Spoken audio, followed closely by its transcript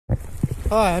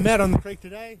Hi, I'm out on the creek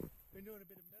today. Been doing a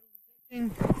bit of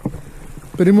metal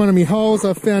detecting, but in one of my holes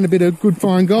I've found a bit of good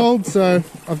fine gold, so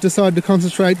I've decided to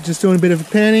concentrate just doing a bit of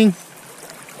panning,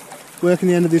 working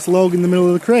the end of this log in the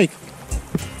middle of the creek.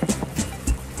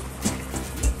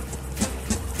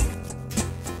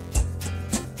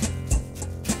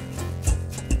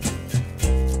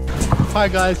 Hi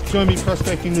guys, join me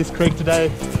prospecting this creek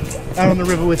today. Out on the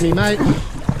river with me mate,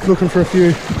 looking for a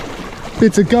few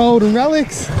bits of gold and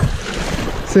relics.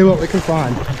 See what we can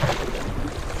find.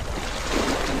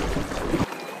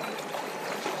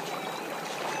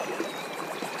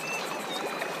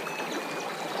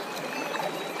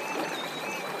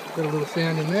 Got a little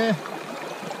sound in there.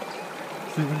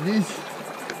 See what it is.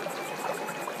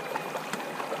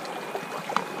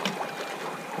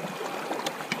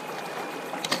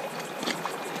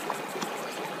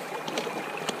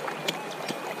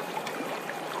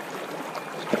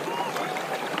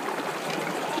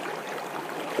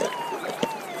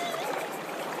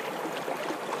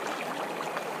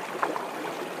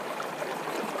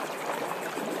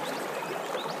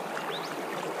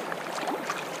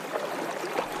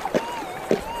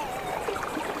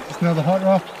 Another hot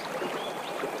rock.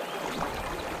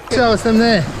 Show us them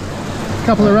there. A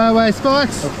couple of railway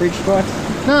spikes. Big spikes.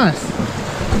 Nice.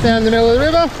 Down in the middle of the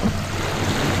river.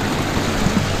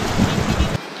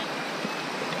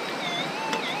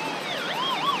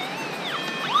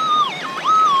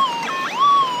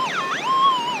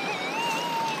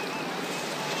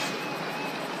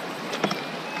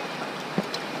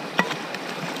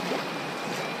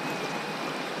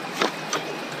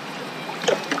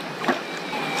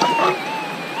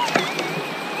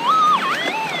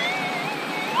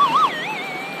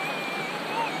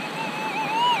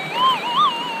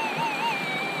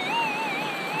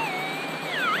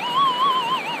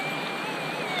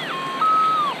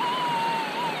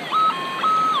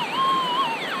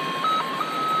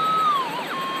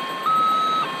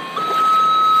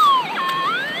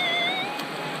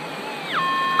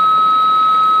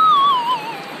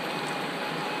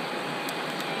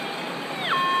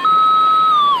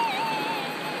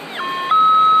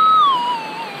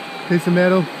 Piece of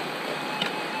metal.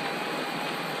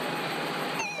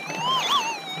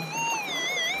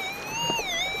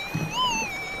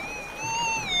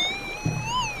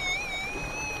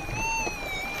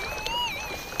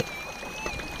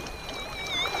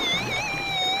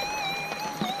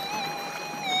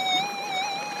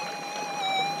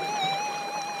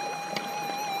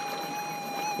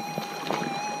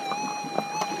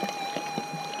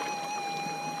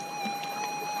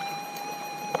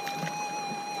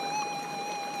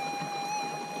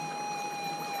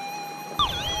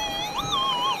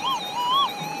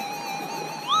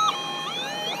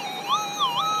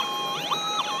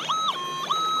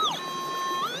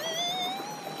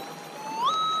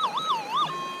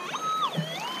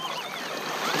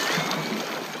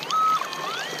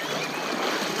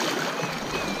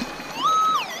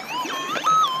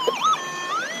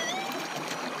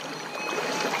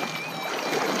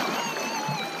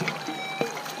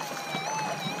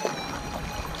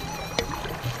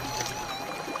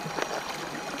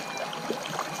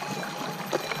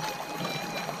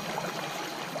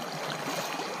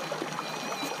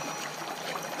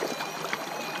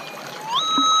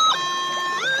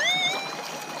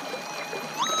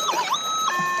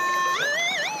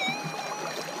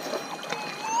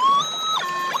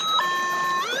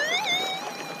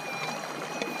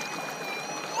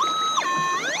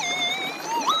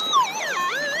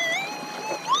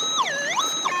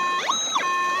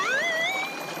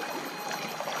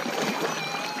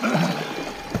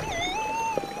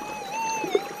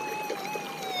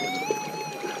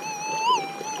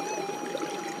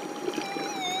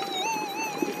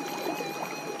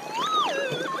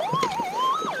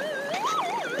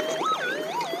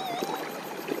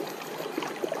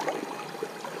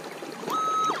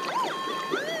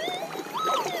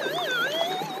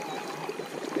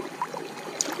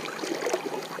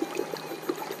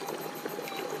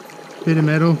 Bit of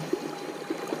metal.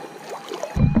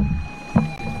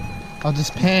 I'll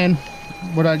just pan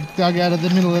what I dug out of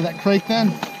the middle of that creek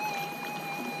then.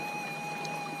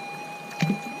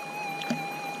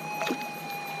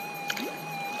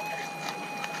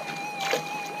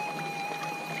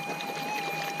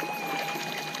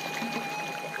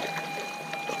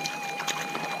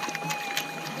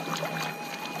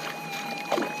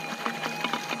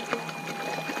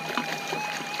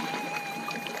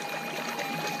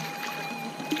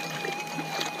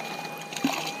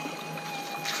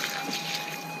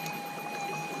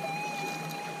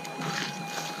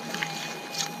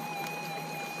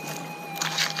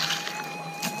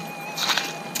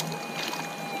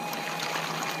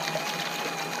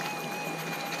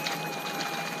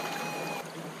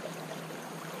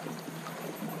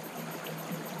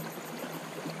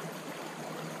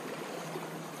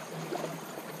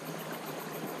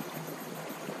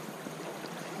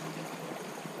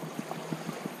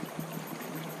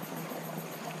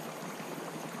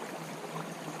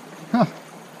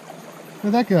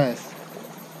 Where that goes.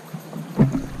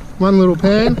 One little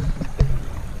pan.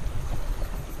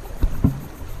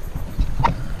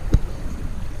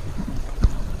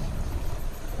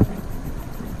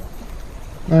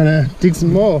 I'm gonna dig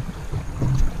some more.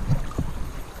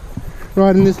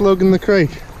 Right in this log in the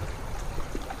creek.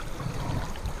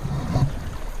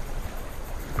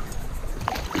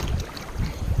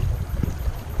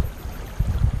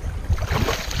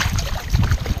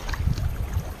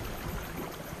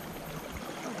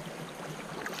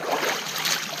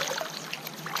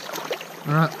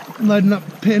 Alright, loading up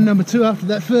pan number 2 after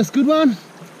that first good one.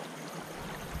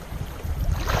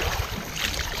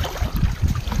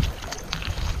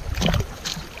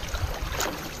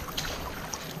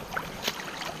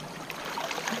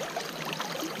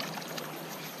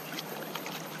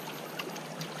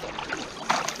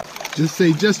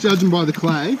 Just judging by the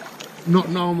clay, not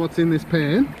knowing what's in this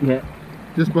pan, yeah,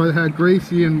 just by how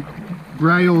greasy and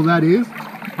grey all that is,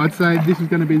 I'd say this is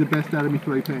going to be the best out of my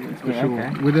 3 pans for sure.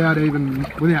 Okay.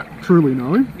 Without truly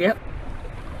knowing. Yep.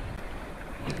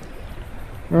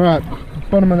 Alright,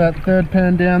 bottom of that 3rd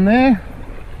pan down there.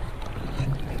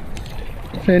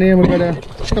 Pan here, we've got a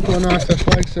couple of nicer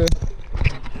flakes of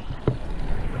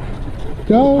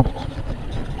gold. I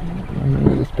don't know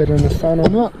whether it's better in the sun or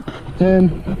not.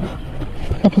 And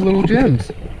a couple of little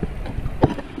gems.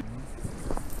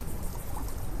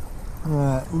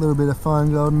 Alright, a little bit of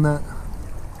fine gold in that.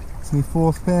 It's my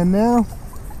 4th pan now.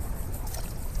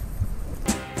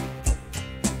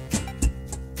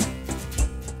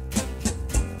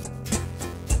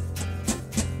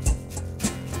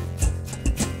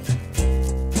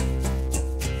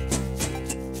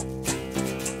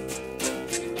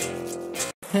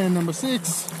 Pan number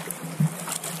 6.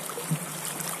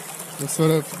 It's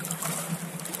sort of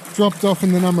dropped off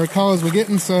in the number of colours we're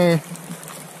getting, so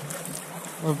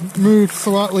I've moved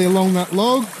slightly along that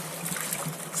log,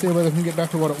 see whether I can get back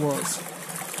to what it was.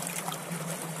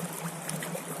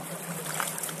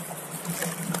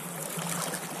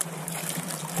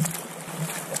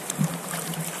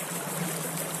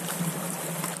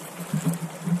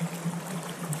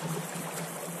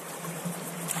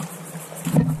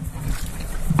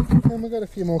 And we've got a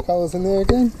few more colours in there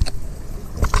again.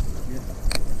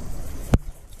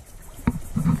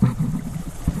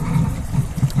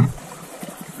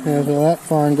 There's all that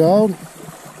fine gold.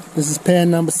 This is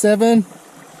pan number 7.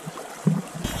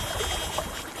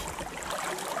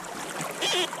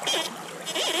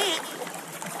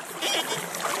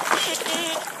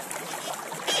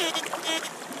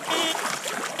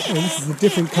 Oh, this is a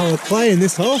different coloured clay in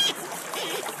this hole.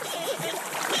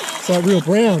 It's like real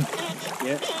brown.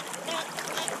 Yeah.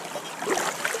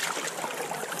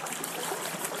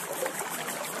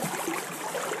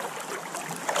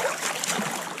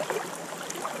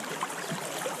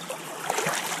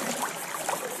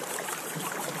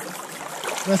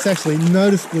 That's actually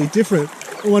noticeably different.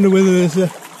 I wonder whether there's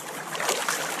a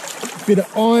bit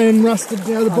of iron rusted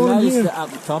down the bottom I noticed here. that up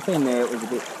the top end there it was a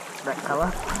bit that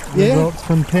colour. Yeah. Results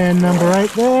from pan number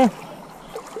 8 there.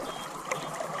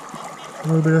 A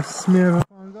little bit of smear of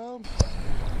fine gold.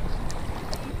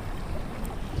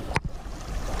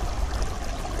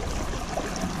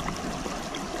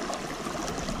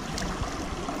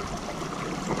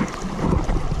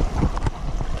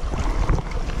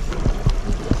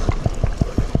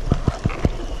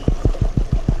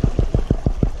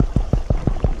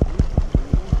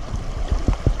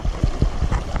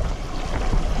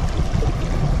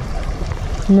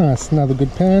 Nice, another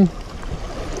good pan.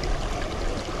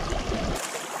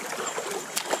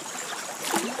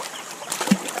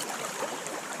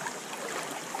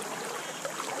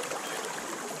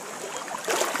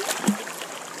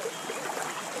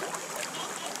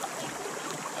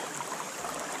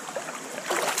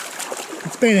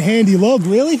 It's been a handy log,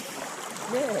 really.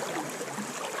 Yeah.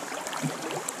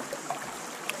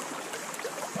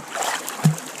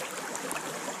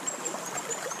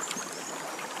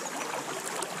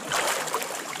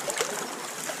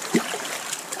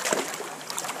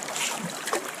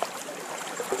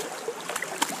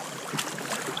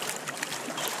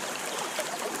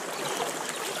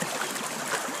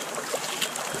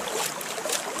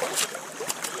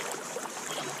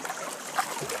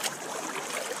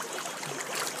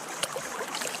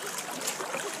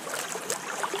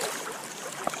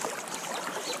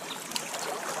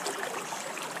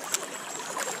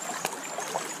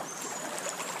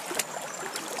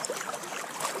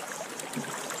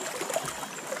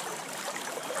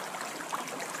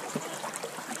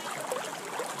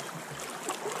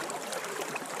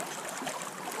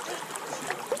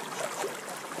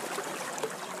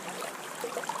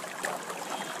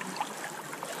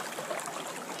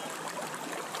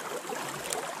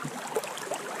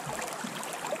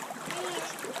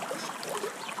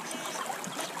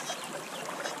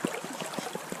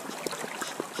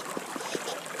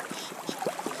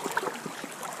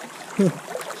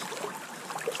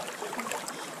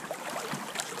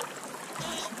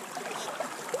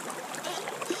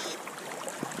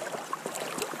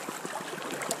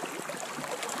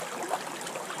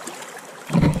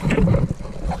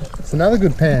 It's another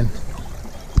good pan.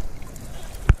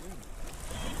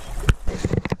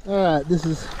 Alright, this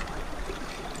is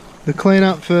the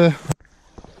cleanup for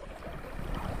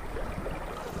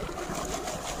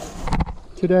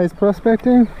today's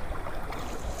prospecting.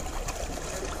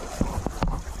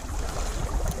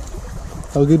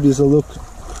 I'll give you a look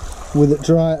with it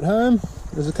dry at home.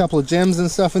 There's a couple of gems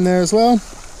and stuff in there as well.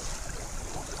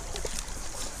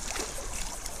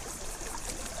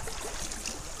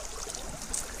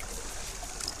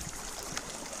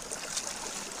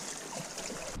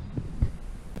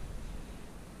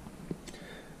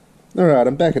 Alright,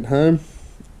 I'm back at home.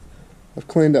 I've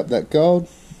cleaned up that gold.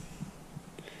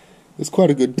 It was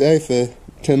quite a good day for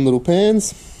 10 little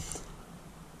pans.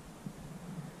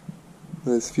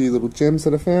 There's a few little gems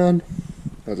that I found.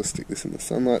 I'll just stick this in the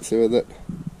sunlight, see whether that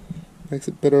makes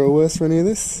it better or worse for any of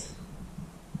this.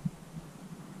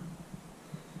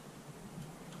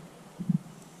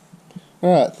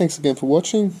 Alright, thanks again for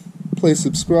watching. Please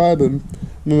subscribe and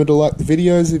remember to like the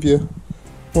videos if you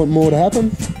want more to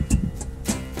happen.